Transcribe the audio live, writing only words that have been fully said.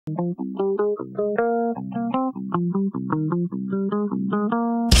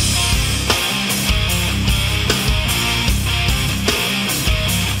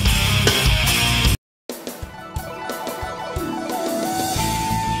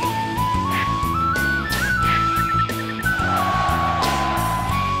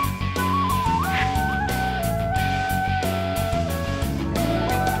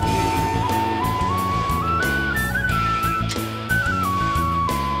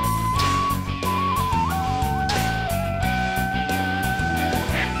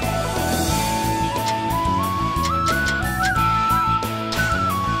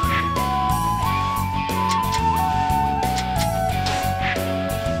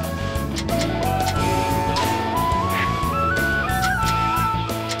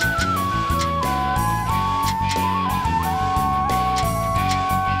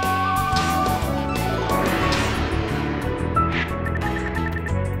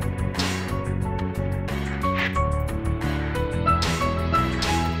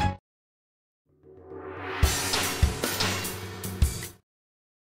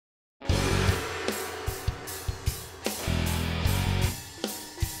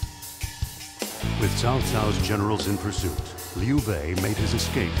With Cao Cao's generals in pursuit, Liu Bei made his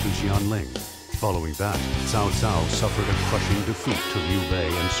escape to Xianling. Following that, Cao Cao suffered a crushing defeat to Liu Bei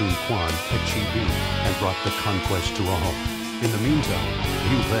and Sun Quan at Chibi and brought the conquest to a halt. In the meantime,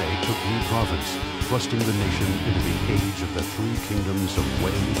 Liu Bei took Wu province, thrusting the nation into the age of the three kingdoms of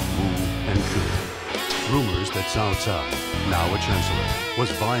Wei, Wu, and Shu. Rumors that Cao Cao, now a chancellor, was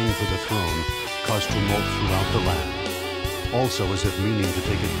vying for the throne caused tumult throughout the land. Also, as if meaning to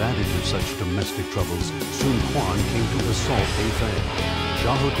take advantage of such domestic troubles, Sun Quan came to assault Hei Fei.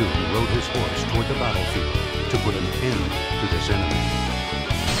 Xiahou rode his horse toward the battlefield to put an end to this enemy.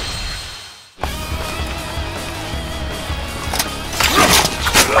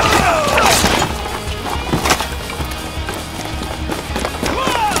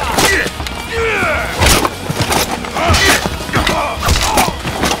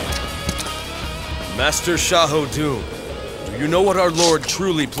 Master Xiahou, do you know what our Lord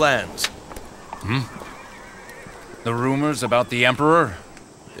truly plans? The rumors about the Emperor?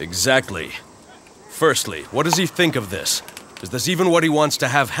 Exactly. Firstly, what does he think of this? Is this even what he wants to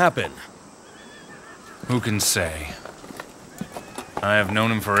have happen? Who can say? I have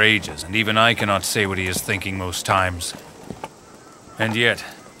known him for ages, and even I cannot say what he is thinking most times. And yet,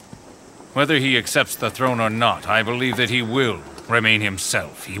 whether he accepts the throne or not, I believe that he will remain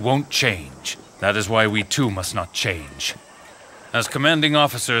himself. He won't change. That is why we too must not change. As commanding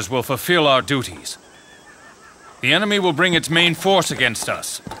officers, we'll fulfill our duties. The enemy will bring its main force against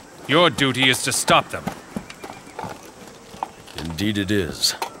us. Your duty is to stop them. Indeed it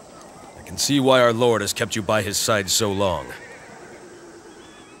is. I can see why our Lord has kept you by his side so long.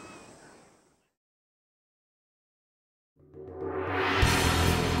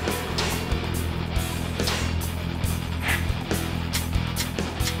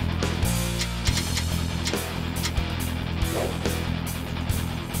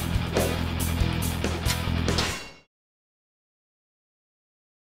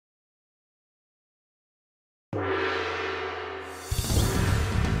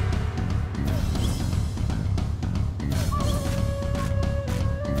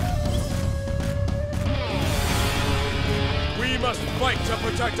 Fight to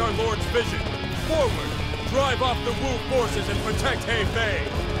protect our Lord's vision. Forward! Drive off the Wu forces and protect Hei Fei.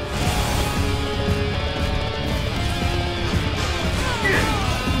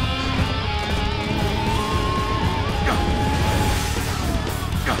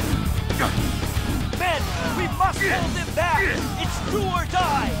 Men, we must hold him back! It's do or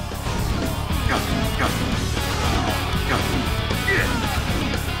die!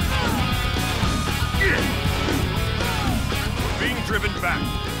 Being driven back.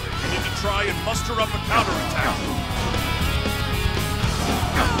 We need to try and muster up a counterattack.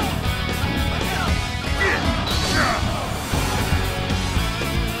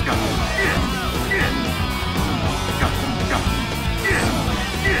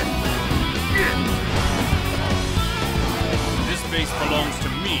 This base belongs to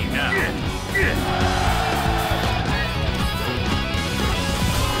me now.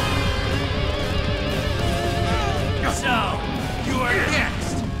 So, you are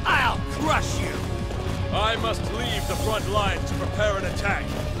next! I'll crush you! I must leave the front lines to prepare an attack.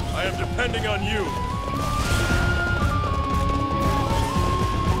 I am depending on you.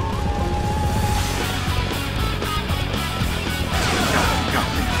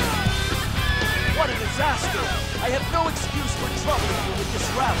 What a disaster! I have no excuse for troubling you with this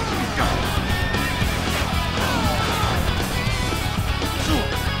rabble.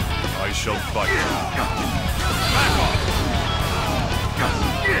 I shall bite. Back off!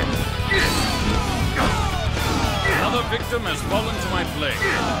 Another victim has fallen to my blade.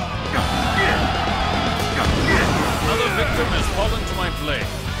 Another victim has fallen to my blade.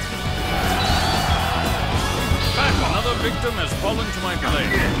 Back off! Another victim has fallen to my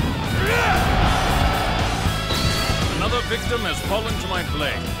blade. Another victim has fallen to my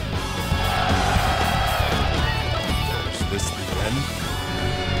blade. Is this the end?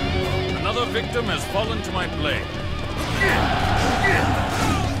 Another victim has fallen to my blade.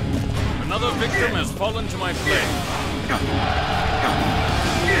 Another victim has fallen to my blade.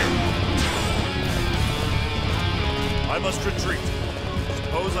 I must retreat.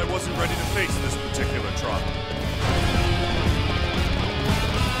 Suppose I wasn't ready to face this particular trial.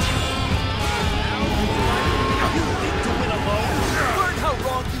 You think to win alone? Learn how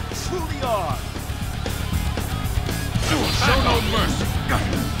wrong you truly are! I will show no mercy.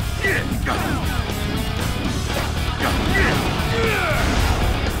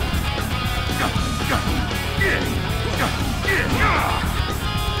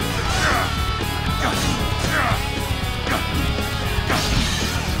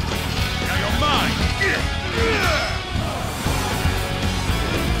 Now you're mine.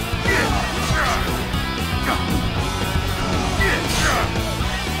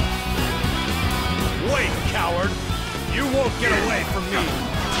 Wait, coward! You won't get away from me!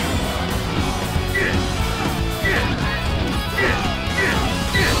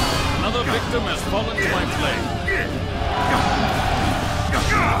 Another victim has fallen to my blade.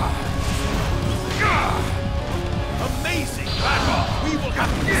 Amazing! Back off! We will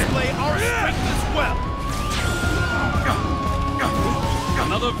have to display our strength as well!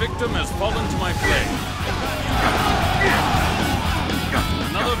 Another victim has fallen to my blade.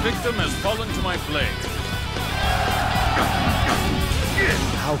 Another victim has fallen to my blade.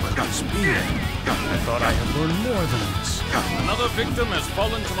 How could this be? I thought I had learned more than this. Another victim has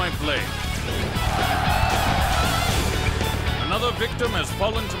fallen to my blade. Another victim has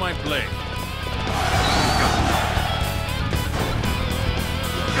fallen to my blade.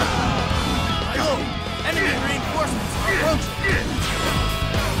 Hello! Enemy reinforcements are approaching!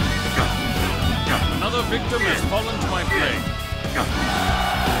 Another victim has fallen to my blade.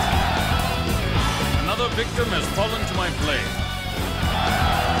 Another victim has fallen to my blade.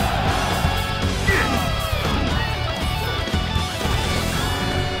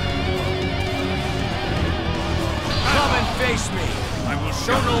 Come and face me! I will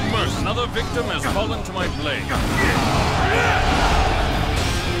show no mercy. Another victim has fallen to my blade.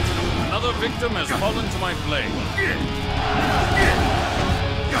 Another victim has fallen to my blade.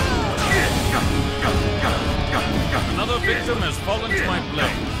 Another victim has fallen to my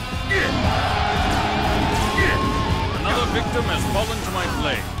blade. Another victim has fallen to my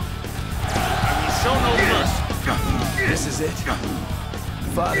blade. I will show no mercy. This is it.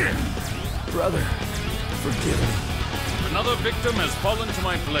 Father, brother, forgive me. Another victim has fallen to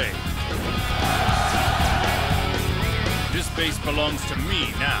my blade. This base belongs to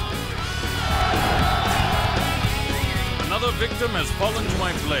me now. Another victim has fallen to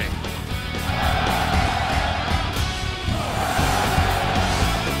my blade.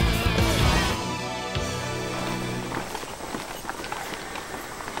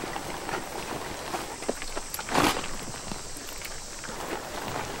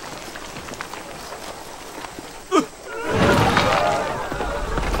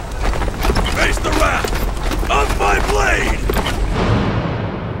 Face the wrath of my blade!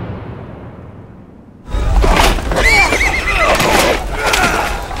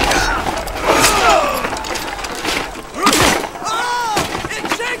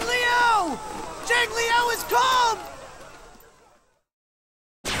 It's Zhang Liao! Zhang Liao has come!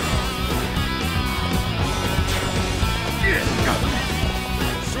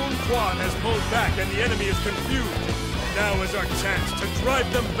 Sun Quan has pulled back and the enemy is confused. Now is our chance to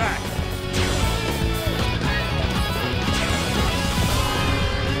drive them back.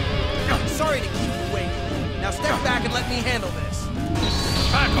 Sorry to keep you waiting. Now step back and let me handle this.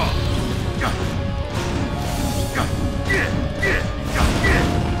 Back off!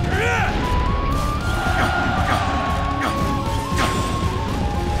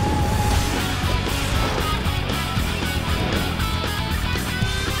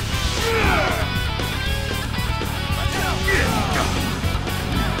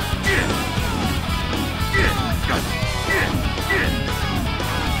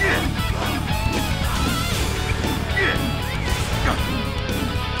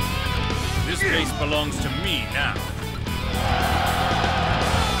 This base belongs to me now.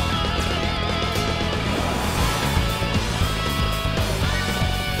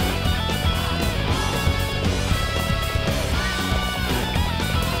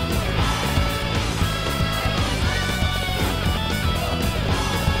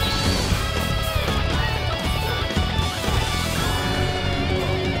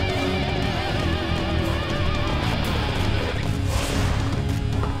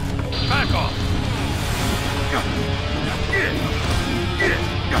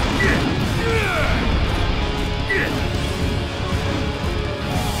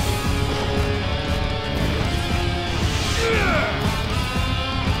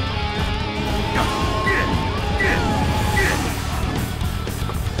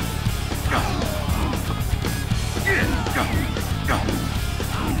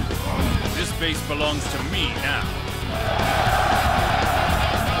 base belongs to me now.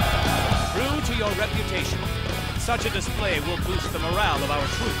 True to your reputation, such a display will boost the morale of our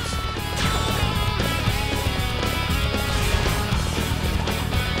troops.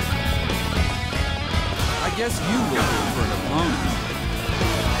 I guess you will go for an opponent.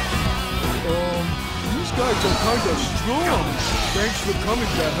 These guys are kinda strong. Thanks for coming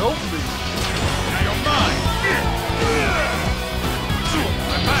to help me. Now you're mine!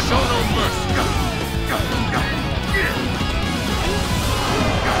 Show no mercy!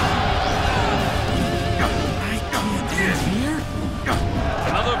 I can't end here.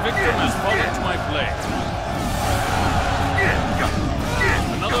 Another victim has fallen to my blade.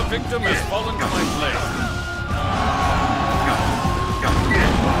 Another victim has fallen to my blade.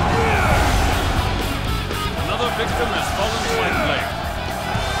 Another victim has fallen to my blade.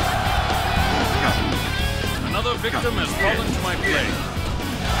 Another victim has fallen to my blade.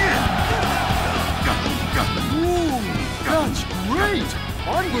 Ooh, that's great!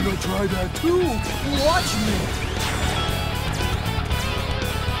 I'm gonna try that too. Watch me.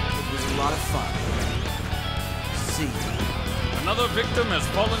 It was a lot of fun. See. Another victim has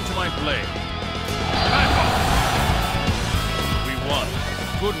fallen to my blade. Back off! We won.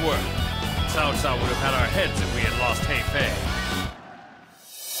 Good work. Xiahou would have had our heads if we had lost Hei Fei.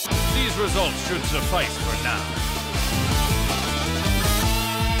 These results should suffice for now.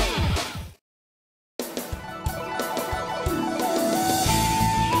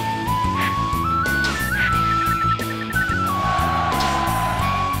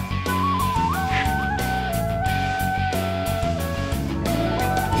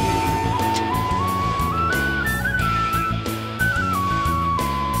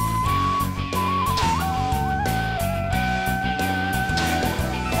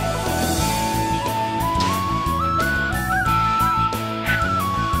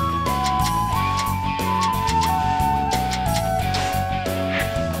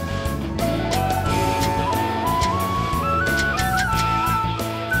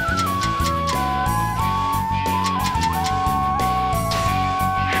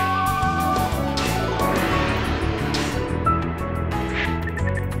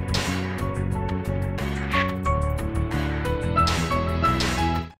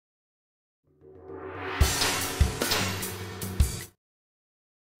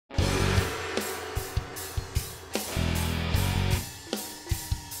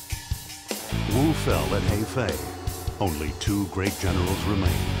 Wu fell at Hei Fei. Only two great generals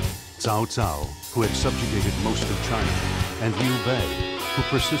remained. Cao Cao, who had subjugated most of China, and Liu Bei, who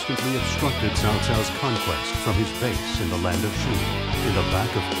persistently obstructed Cao Cao's conquest from his base in the land of Shu. In the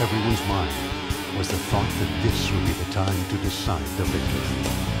back of everyone's mind was the thought that this would be the time to decide the victory.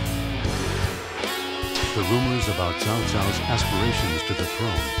 The rumors about Cao Cao's aspirations to the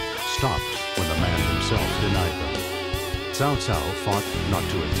throne stopped when the man himself denied them. Cao Cao fought not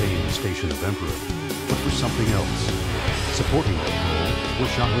to attain the station of emperor, but for something else. Supporting that goal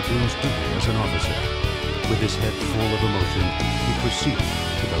was Xiahou's duty as an officer. With his head full of emotion, he proceeded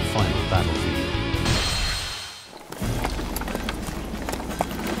to the final battlefield.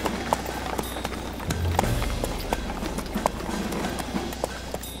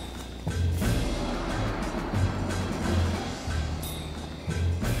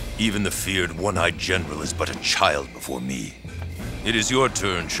 Even the feared one-eyed general is but a child before me. It is your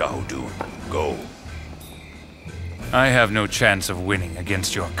turn, Xiahou. Go. I have no chance of winning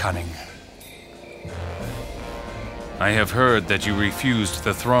against your cunning. I have heard that you refused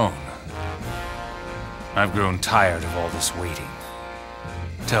the throne. I've grown tired of all this waiting.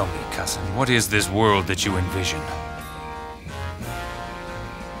 Tell me, cousin, what is this world that you envision?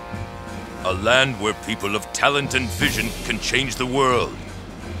 A land where people of talent and vision can change the world.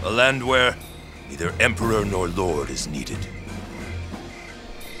 A land where neither emperor nor lord is needed.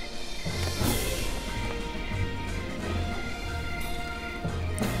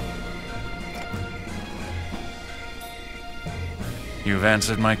 You've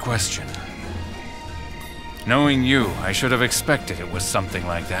answered my question. Knowing you, I should have expected it was something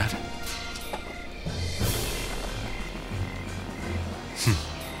like that.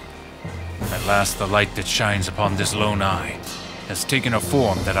 At last, the light that shines upon this lone eye has taken a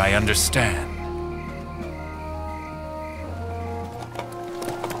form that I understand.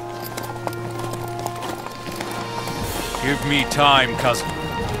 Give me time, cousin.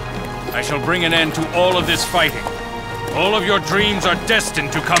 I shall bring an end to all of this fighting. All of your dreams are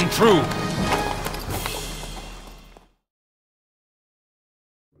destined to come true.